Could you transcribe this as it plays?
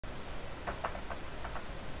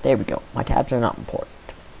There we go. My tabs are not important.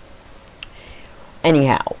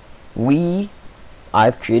 Anyhow,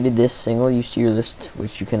 I've created this single-use tier list,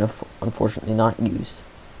 which you can unfortunately not use.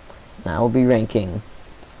 And I will be ranking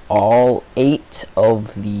all 8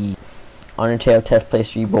 of the Undertale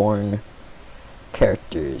Test Reborn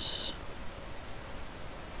characters,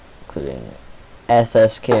 including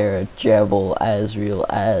SS Kara, Jebel, Azriel,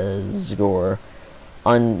 Asgore,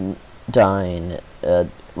 Undyne,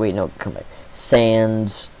 wait, no, come back.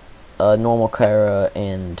 Sans, normal Kara,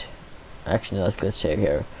 and actually, no, let's check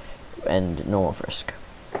here, and normal Frisk.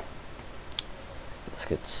 Let's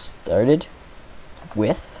get started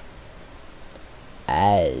with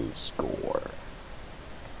Asgore.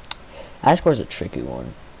 Asgore's a tricky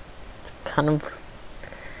one. It's kind of,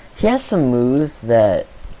 he has some moves that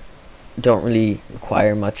don't really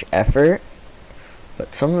require much effort,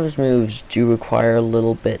 but some of his moves do require a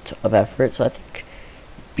little bit of effort, so I think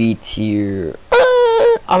B tier.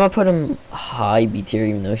 I'm gonna put him high B tier,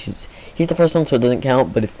 even though he's the first one, so it doesn't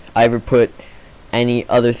count. But if I ever put any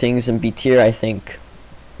other things in B tier, I think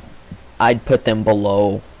I'd put them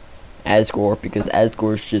below Asgore, because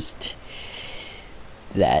Asgore's just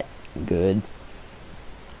that good.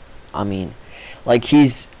 I mean, like,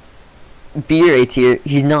 he's B or A tier.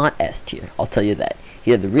 He's not S tier, I'll tell you that.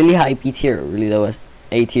 He had the really high B tier or really low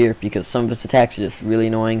A tier, because some of his attacks are just really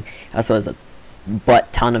annoying. He also has a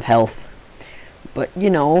butt ton of health, but you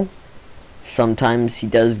know, sometimes he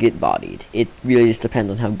does get bodied. It really just depends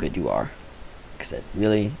on how good you are, because it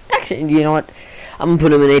really, actually, you know what, I'm gonna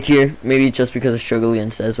put him in A tier, maybe just because of struggle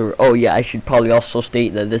against Azor. Oh yeah, I should probably also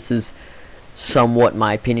state that this is somewhat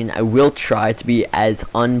my opinion. I will try to be as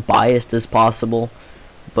unbiased as possible,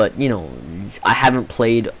 but you know, I haven't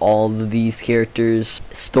played all of these characters.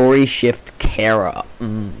 Story Shift Kara,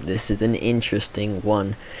 this is an interesting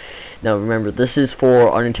one. Now remember, this is for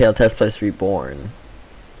Undertale Test Reborn,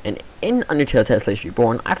 and in Undertale Test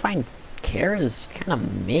Reborn, I find Kara's kind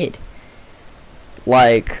of mid,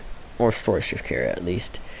 like, or Story Shift Kara at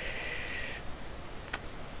least.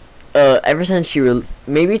 Ever since she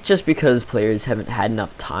maybe it's just because players haven't had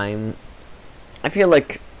enough time. I feel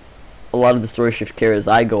like a lot of the Story Shift Karas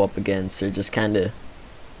I go up against are just kind of,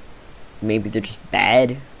 maybe they're just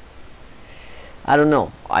bad. I don't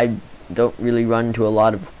know. I don't really run into a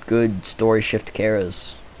lot of good Story Shift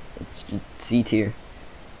Karas. It's just C tier.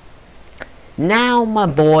 Now my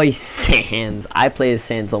boy Sans. I play as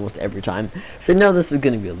Sans almost every time, so no, this is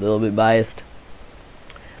going to be a little bit biased.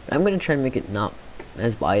 But I'm going to try to make it not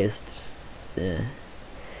as biased. Yeah,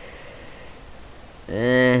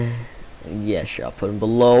 sure, I'll put him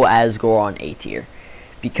below Asgore on A tier,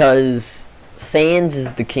 because Sans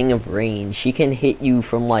is the king of range. He can hit you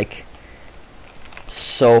from like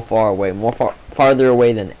so far away, farther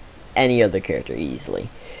away than any other character easily.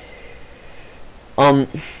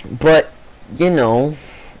 But you know,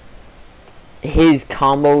 his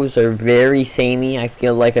combos are very samey. I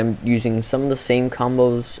feel like I'm using some of the same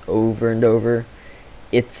combos over and over.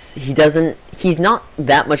 He's not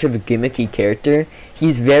that much of a gimmicky character.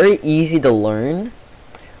 He's very easy to learn,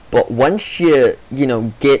 but once you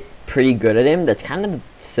know, get pretty good at him, that's kind of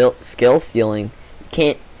skill stealing.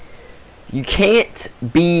 You can't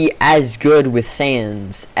be as good with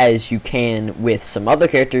Sans as you can with some other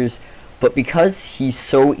characters, but because he's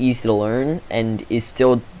so easy to learn and is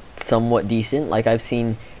still somewhat decent, like I've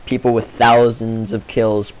seen people with thousands of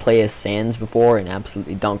kills play as Sans before and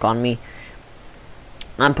absolutely dunk on me,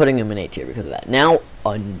 I'm putting him in A tier because of that. Now,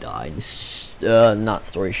 Undyne, not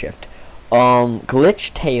Story Shift.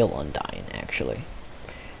 Glitch Tail Undyne, actually.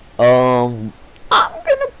 I'm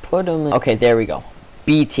gonna put him in, okay, there we go.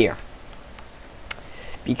 B tier.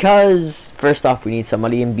 Because, first off, we need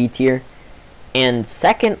somebody in B tier. And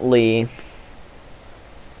secondly,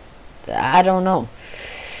 I don't know.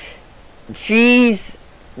 She's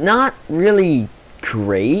not really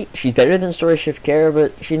great. She's better than Story Shift Kara,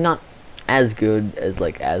 but she's not as good as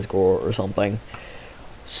like Asgore or something.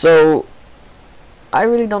 So I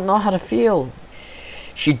really don't know how to feel.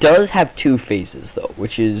 She does have 2 phases though,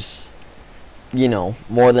 which is, you know,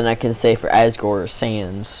 more than I can say for Asgore or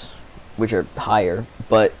Sans, which are higher.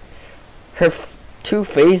 But her 2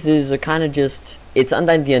 phases are kind of just, it's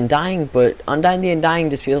Undyne the Undying, but Undyne the Undying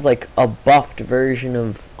just feels like a buffed version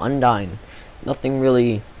of Undyne. Nothing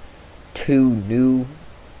really too new,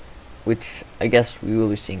 which I guess we will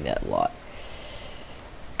be seeing that a lot.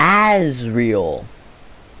 Azriel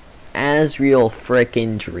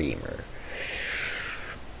frickin' Dreamer.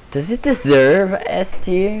 Does it deserve S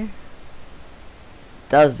tier?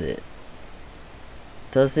 Does it?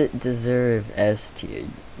 Does it deserve S tier?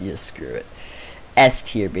 Yeah, screw it. S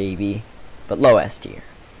tier, baby. But low S tier.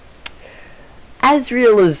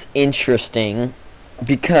 Asriel is interesting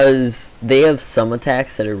because they have some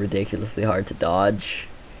attacks that are ridiculously hard to dodge.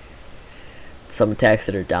 Some attacks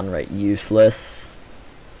that are downright useless.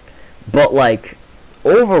 But like,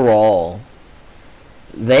 overall,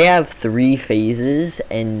 they have 3 phases,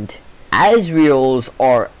 and Asriel's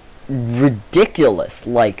are ridiculous.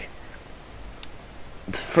 Like,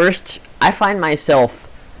 first, I find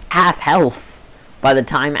myself half health by the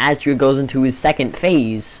time Asriel goes into his 2nd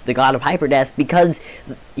phase, the God of Hyperdeath, because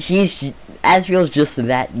Asriel's just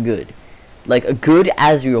that good. Like, a good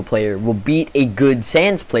Asriel player will beat a good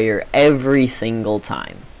Sans player every single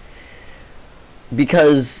time.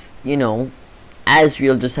 Because, you know,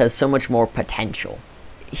 Asriel just has so much more potential.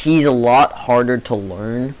 He's a lot harder to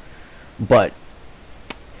learn, but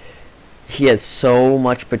he has so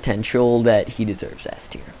much potential that he deserves S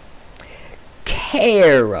tier.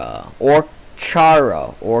 Kara, or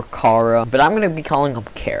Chara, or Kara, but I'm going to be calling him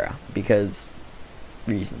Kara, because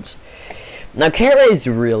reasons. Now, Kara is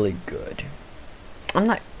really good. I'm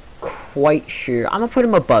not quite sure. I'm going to put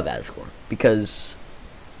him above Asgore, because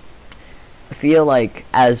I feel like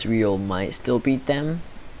Asriel might still beat them.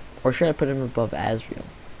 Or should I put him above Asriel?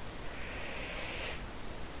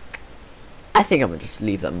 I think I'm going to just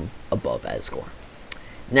leave them above Asgore.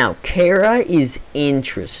 Now, Kara is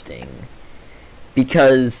interesting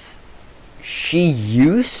because she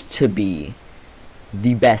used to be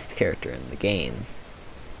the best character in the game.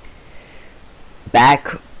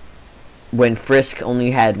 Back when Frisk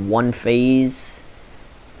only had 1 phase,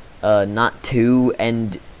 not 2,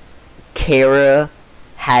 and Kara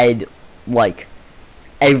had, like,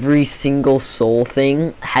 every single soul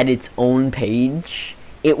thing had its own page.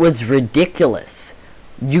 It was ridiculous.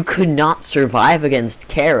 You could not survive against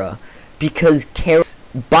Kara because Kara's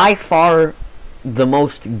by far the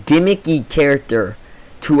most gimmicky character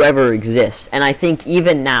to ever exist. And I think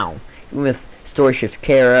even now, even with Story Shift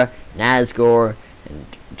Kara, Asgore, and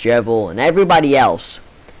Jevil, and everybody else,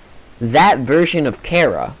 that version of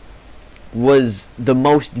Kara was the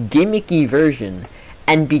most gimmicky version,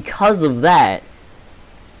 and because of that,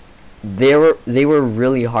 they were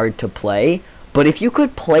really hard to play. But if you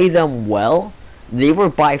could play them well, they were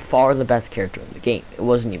by far the best character in the game. It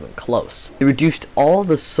wasn't even close. They reduced all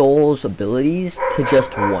the Soul's abilities to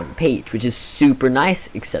just 1 page, which is super nice,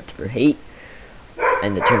 except for Hate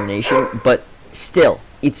and Determination. But still,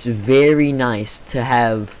 it's very nice to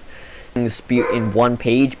have things be in 1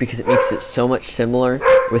 page because it makes it so much similar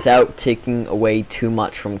without taking away too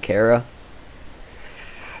much from Kara.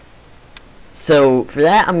 So, for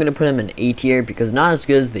that, I'm going to put them in A tier, because not as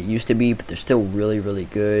good as they used to be, but they're still really, really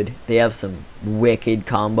good. They have some wicked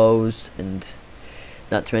combos, and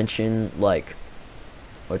not to mention, like,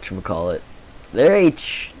 whatchamacallit, their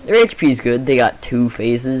HP is good. They got 2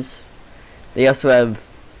 phases. They also have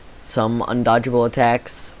some undodgeable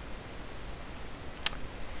attacks.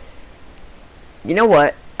 You know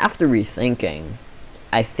what? After rethinking,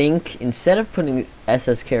 I think instead of putting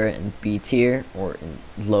SS Kara in B tier or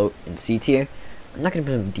in C tier, I'm not gonna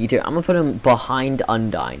put him in D tier. I'm gonna put him behind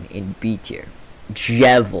Undyne in B tier.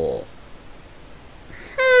 Jevil.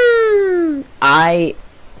 I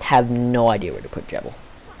have no idea where to put Jevil.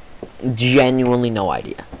 Genuinely no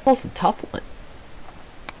idea. That's a tough one.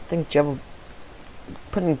 I think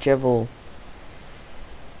putting Jevil.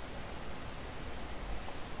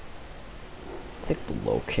 I think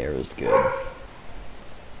below Kara is good.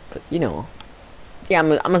 But, you know, yeah, I'm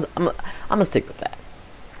gonna stick with that.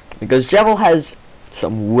 Because Jevil has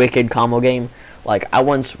some wicked combo game. Like, I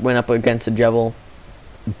once went up against a Jevil,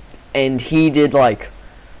 and he did, like,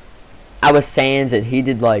 I was Sans, and he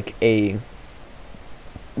did, like, a,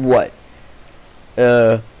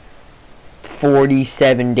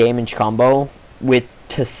 47 damage combo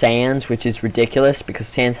to Sans, which is ridiculous, because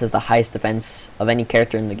Sans has the highest defense of any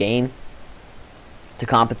character in the game, to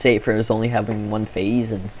compensate for his only having 1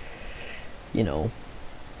 phase and, you know,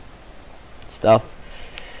 stuff.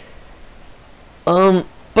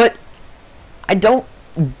 But I don't.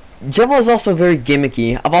 Jevil is also very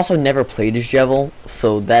gimmicky. I've also never played as Jevil,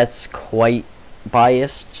 so that's quite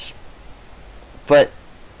biased. But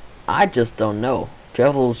I just don't know.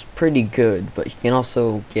 Jevil's pretty good, but he can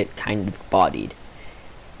also get kind of bodied.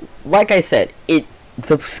 Like I said,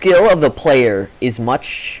 the skill of the player is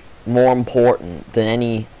much more important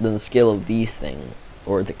than the skill of these things,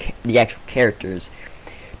 or the actual characters,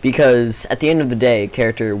 because at the end of the day, a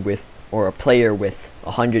player with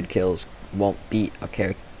 100 kills won't beat a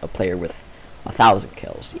player with 1,000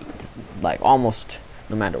 kills, like almost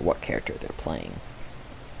no matter what character they're playing.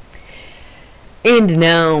 And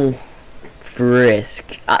now,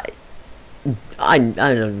 Frisk. I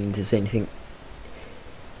don't need to say anything.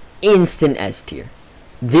 instant S tier.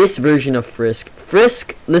 This version of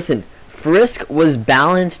Frisk, listen, Frisk was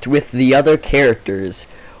balanced with the other characters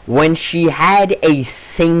when she had a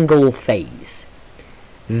single phase.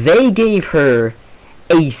 They gave her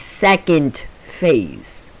a second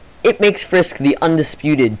phase. It makes Frisk the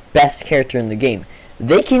undisputed best character in the game.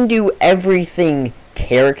 They can do everything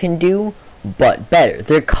Kara can do, but better.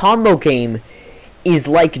 Their combo game is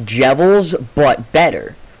like Jevils, but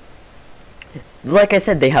better. Like I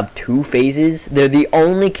said, they have 2 phases. They're the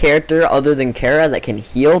only character other than Kara that can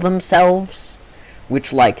heal themselves,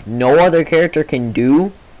 which like no other character can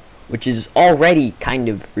do, which is already kind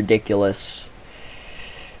of ridiculous.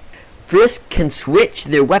 Frisk can switch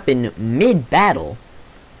their weapon mid-battle,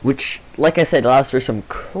 which, like I said, allows for some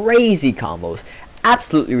crazy combos.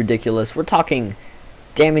 Absolutely ridiculous. We're talking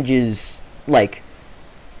damages like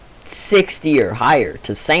 60 or higher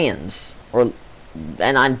to Sans,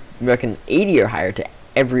 and I reckon 80 or higher to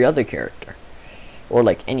every other character, or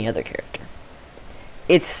like any other character.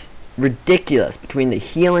 It's ridiculous between the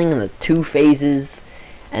healing and the 2 phases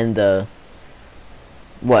and the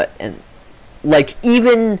and like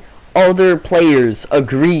even other players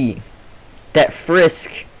agree that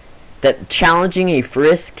challenging a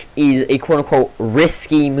Frisk is a quote-unquote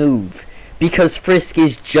risky move because Frisk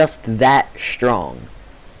is just that strong.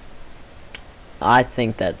 I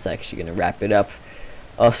think that's actually going to wrap it up.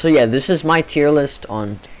 So yeah, this is my tier list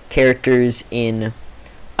on characters in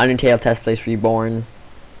Undertale Test Place Reborn.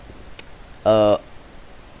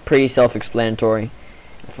 Pretty self-explanatory.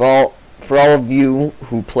 For all of you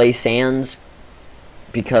who play Sans,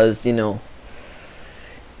 because you know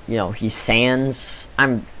he's Sans.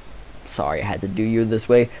 I'm sorry I had to do you this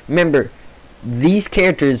way. Remember, these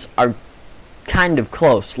characters are kind of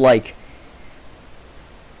close. Like,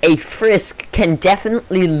 a Frisk can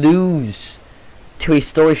definitely lose to a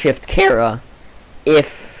Story Shift Kara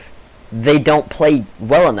if they don't play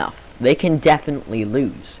well enough. They can definitely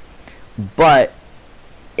lose. But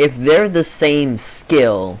if they're the same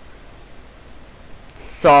skill,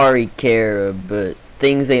 sorry Kara, but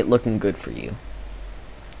things ain't looking good for you.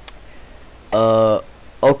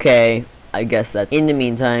 Okay, I guess that. In the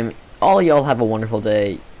meantime, all y'all have a wonderful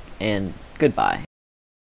day, and goodbye.